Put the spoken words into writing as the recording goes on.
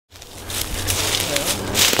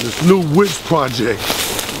The Snoop Witch Project.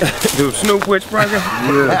 The Snoop Witch Project?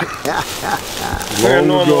 Yeah.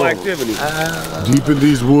 Paranormal activity. Deep in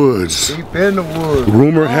these woods. Deep in the woods.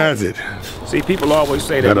 Rumor has it. See, people always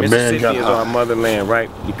say that a man Mississippi is got our motherland, right?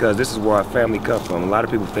 Because this is where our family comes from. A lot of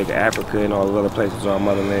people think Africa and all the other places are our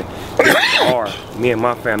motherland. Me and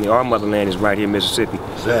my family, our motherland is right here in Mississippi.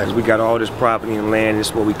 Exactly. We got all this property and land, this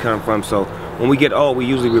is where we come from. So when we get old, we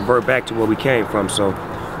usually revert back to where we came from. So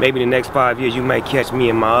maybe in the next 5 years, you may catch me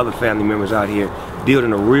and my other family members out here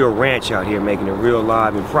building a real ranch out here, making it real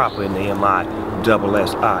live and proper in the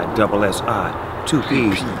M-I-double-S-I, 2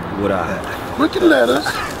 P's with I. Cricket letters.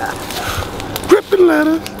 Cricket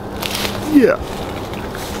letters. Yeah.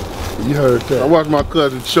 You heard that. I watched my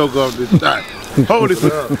cousin choke off this thing. Hold it.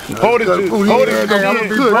 Hold it. Hold it. I'm gonna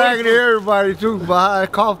be bragging to everybody too, but I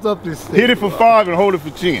coughed up this thing. Hit it for 5 and hold it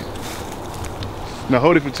for 10. Now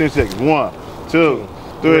hold it for 10 seconds. 1, 2,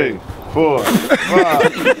 3, 4,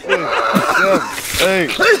 5, 6, 7, 8,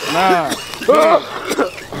 9, 10.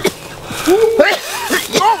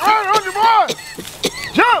 All right, on your boy.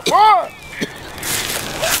 Jump, boy.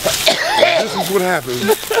 This is what happens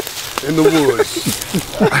in the woods.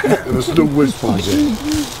 In the Snoop Witch Project.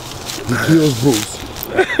 He kills Bruce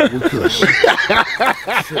with Kush.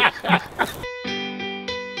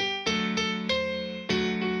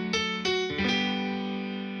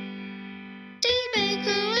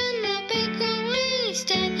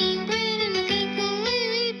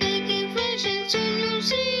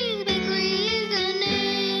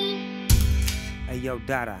 Hey, yo,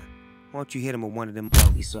 Dada, why don't you hit him with one of them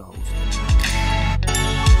Doggisodes?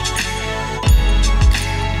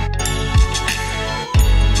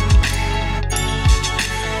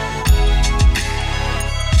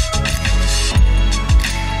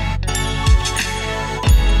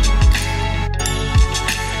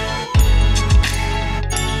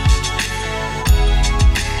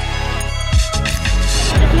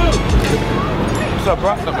 What's up,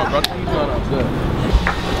 bro? What's up, bro? Good.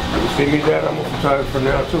 You see me, Dad? I'm a photographer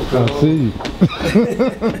now, too. I see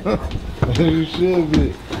you. You should be.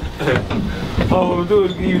 All I'm gonna do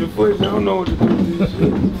is give you the footage. I don't know what to do with this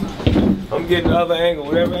shit. I'm getting the other angle.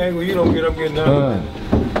 Whatever angle you don't get, I'm getting the other.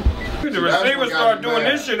 The receivers start doing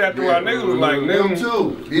this shit after our nigga was like, Him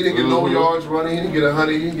too. He didn't get no yards running. He didn't get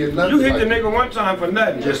 100. He didn't get nothing. You hit the nigga one time for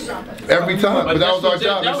nothing. Just every time. But that was our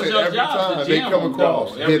job. That was They said your every job time to they jam come them, across,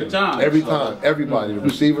 though. hit Every him. time. Every time. Everybody. The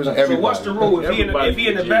receivers, everybody. So what's the rule? If he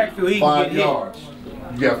in the backfield, he can 5 get hit. yards.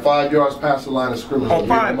 You got 5 yards past the line of scrimmage. Oh,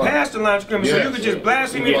 5 past the line of scrimmage, so you could just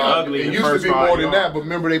blast him in. It used to be more than that, but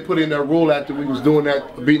remember they put in that rule after we was doing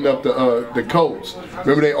that, beating up the Colts.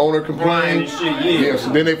 Remember their owner complained? Yeah, so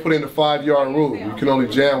then they put in the 5-yard rule. You can only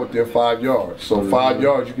jam with their 5 yards. So 5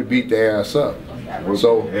 yards, you could beat their ass up.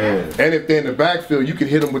 So, and if they're in the backfield, you can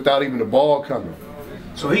hit them without even the ball coming.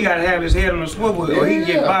 So he got to have his head on the swivel, or he can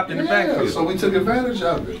get bopped in the backfield. So we took advantage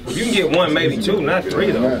of it. You can get 1, maybe 2, not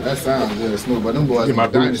 3 though. That sounds good, Snoop, but them boys in the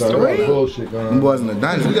dynasty. Them boys in the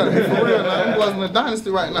dynasty. We gotta be for real now. Them boys in the dynasty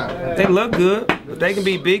right now. They look good, but they can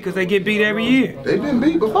be beat because they get beat every year. They been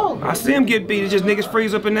beat before. I see them get beat. It's just niggas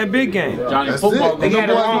freeze up in that big game. Johnny, football. They had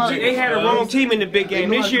a wrong team in the big game.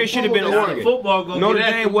 This year it should have been Oregon. Notre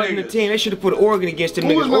Dame wasn't the team. They should have put Oregon against them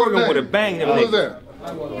niggas. Oregon would have banged them niggas.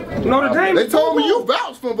 Notre Dame. They told me you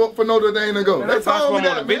vouched for Notre Dame to go. They told me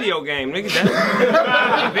that on a video game, nigga. That's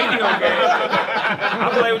a video game. I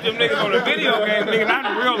play with them niggas on a video game, nigga, not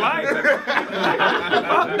in real life.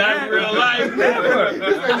 Not in real life, never.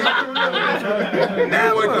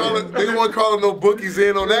 They weren't calling no bookies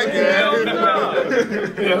in on that game.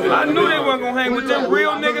 I knew they weren't gonna hang with them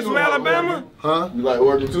real niggas from Alabama. Huh? You like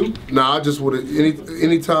Oregon too? Nah, I just would have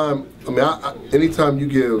anytime. I mean, anytime you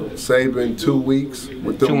give Saban 2 weeks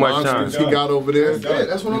with the monsters he got over there,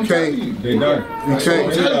 that's what I'm telling you. You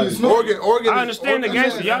can't. Oregon. I understand the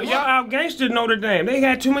gangster. Y'all out gangstered Notre Dame. They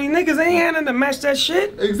had too many niggas. They ain't had nothing to match that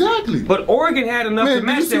shit. Exactly. But Oregon had enough to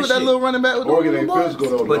match that shit. Did you see what that little running back was doing? Oregon ain't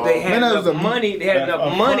physical though. But they had enough money. They had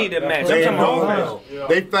enough money to match. I'm talking about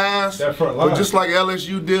they fast, but just like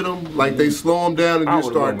LSU did them, like they slow them down and just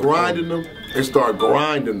start grinding them. They start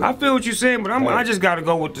grinding them. I feel what you're saying, but I just gotta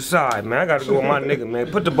go with the side, man. I gotta go with my nigga, man.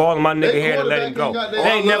 Put the ball in my nigga head and let him go. I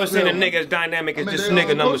ain't never seen a nigga as dynamic as this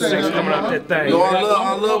nigga number 6 coming out that thing. No,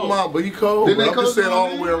 I love Mom, but he cold. But I'm just saying all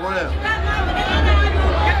the way around.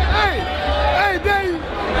 Hey, Dave.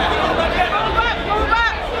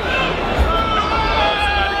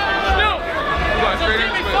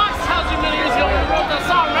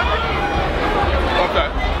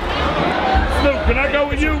 Snoop, can I go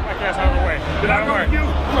with you? I guess out of the way. Can I go with you?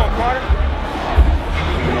 Come on, Carter.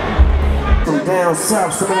 From down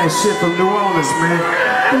south, some of that shit from New Orleans, man.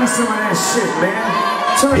 Give me some of that shit, man.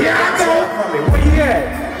 Here I go. Where you at?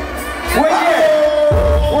 Where you at?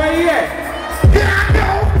 Where you at? Here I go.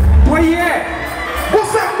 Where you at?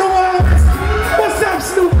 What's up, New Orleans? What's up,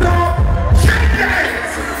 Snoop Dogg? Shake your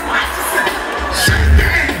ass. Shake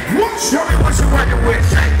your ass. What? Show me what you're working with.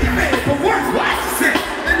 Shake your ass. For what? What you say?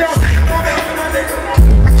 And y'all say, come on, my nigga.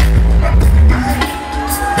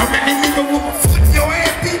 Don't make me nigga with my foot in your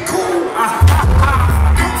ass. Be cool.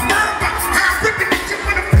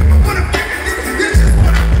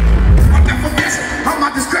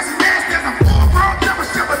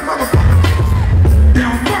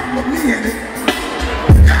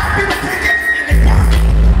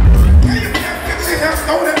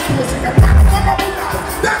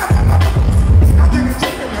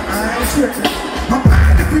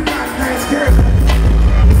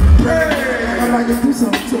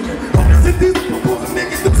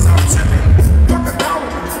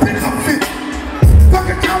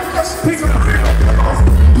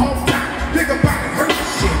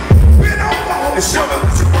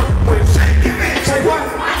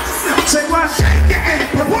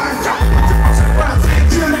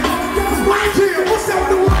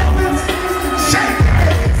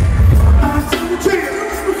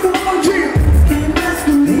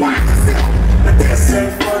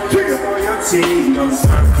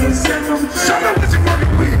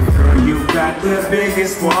 You got the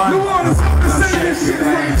biggest one. You wanna say this shit,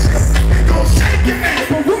 man? Go shake your ass.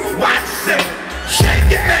 Watch it. Shake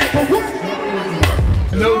your ass.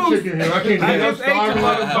 No chicken here. I can't get no starving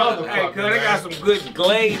like a motherfucker. Hey, cuz they got some good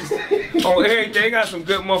glaze on everything. They got some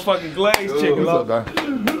good motherfucking glaze chicken. What's up, Doc?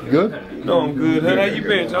 Good? No, I'm good. How you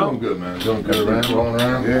been, John? I'm good, man. Doing good, man. Rolling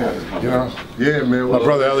around. Yeah. You know? Yeah, man. My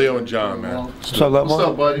brother Elio and John, man. What's up, man? What's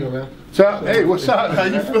up, buddy? Hey, what's up? How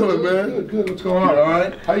you feeling, man? Good. What's going on? All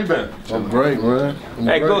right? How you been? I'm great, man.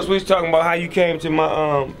 Hey, Ghost, we was talking about how you came to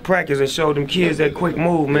my practice and showed them kids that quick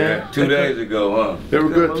move, man. Yeah, 2 days ago, huh? They were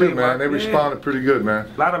good too, man. They responded pretty good, man.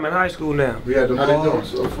 A lot of them in high school now. We had them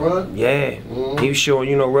balls up front. Yeah. He was showing,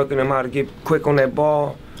 you know, working them how to get quick on that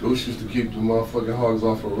ball. Those used to keep the motherfucking hogs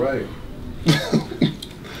off of Ray.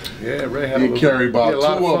 Yeah, Ray had He carried about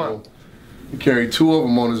 2 of them. He carried 2 of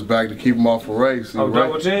them on his back to keep him off of Ray. See,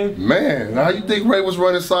 double team? Man, how you think Ray was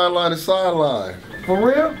running sideline to sideline? For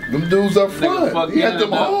real? Them dudes up front. He had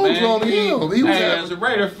them hogs on him. He was as a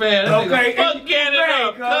Raider fan, that nigga fuck Gannon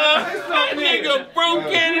up, cuz. That nigga broke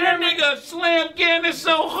Gannon, that nigga slammed Gannon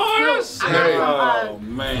so hard. Oh,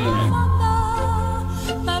 man.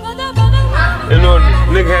 You know,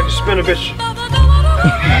 nigga had to spin a bitch.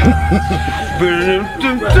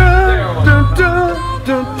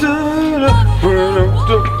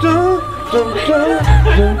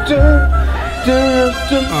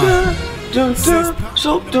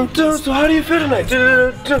 So how do you feel tonight?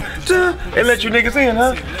 They let you niggas in,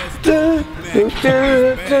 huh?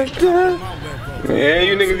 Yeah,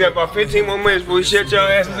 you niggas got about 15 more minutes before we shut your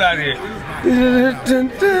asses out of here.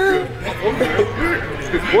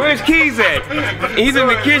 Where's Keys at? He's in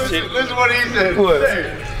the kitchen. Listen what he said. What?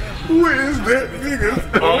 Where is that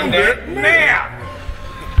nigga? On that now.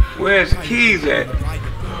 Where's Keys at?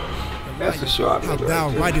 That's the sharp. How thou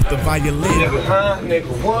writest the violin. Nigga, huh?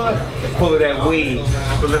 Nigga, what? Pull of that weed.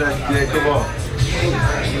 Pull of that. Yeah, come on.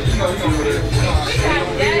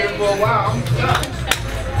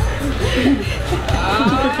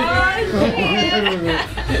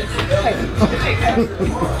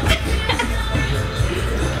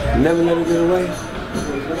 Never let it get away.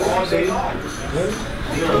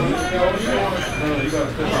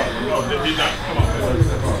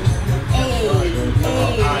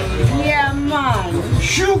 Yeah, man.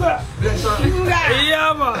 Sugar!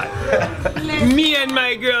 Yeah, man. Me and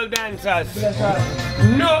my girl dancers.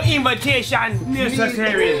 No invitation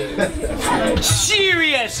necessary.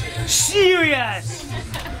 Serious! Serious!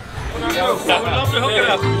 I would love to hook it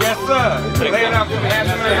up. Yes, sir. Lay it out for me. Have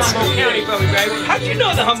some Humboldt County for me, baby. How'd you know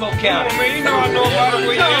the Humboldt County? Man, you know I know about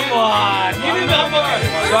it. Come on. You knew the Humboldt County.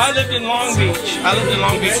 So I lived in Long Beach. I lived in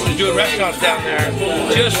Long Beach and was doing restaurants down there.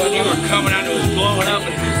 Just when you were coming out, it was blowing up.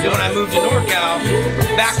 And then when I moved to NorCal,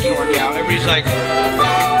 back to NorCal, everybody's like,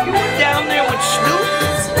 you were down there with Snoop?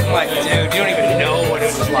 I'm like, dude, you don't even know what it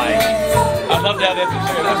was like. I'd love to have that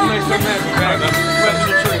picture. Let's make some happen, baby.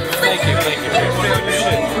 President Tree. Thank you, thank you. Stay on your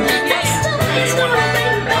shit. Hey, what's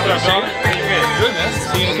up, dog? Good, man.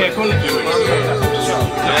 See you can't pull it through.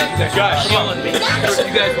 That guy killing me.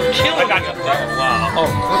 You guys were killing me. Wow.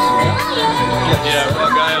 Oh. Yeah,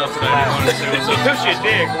 a guy else tonight. This shit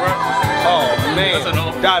dig, bro. Oh, man. That's an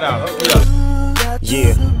old. Dada.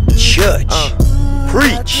 Yeah, church,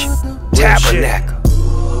 preach, tabernacle.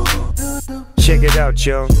 Check it out,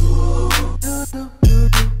 yo.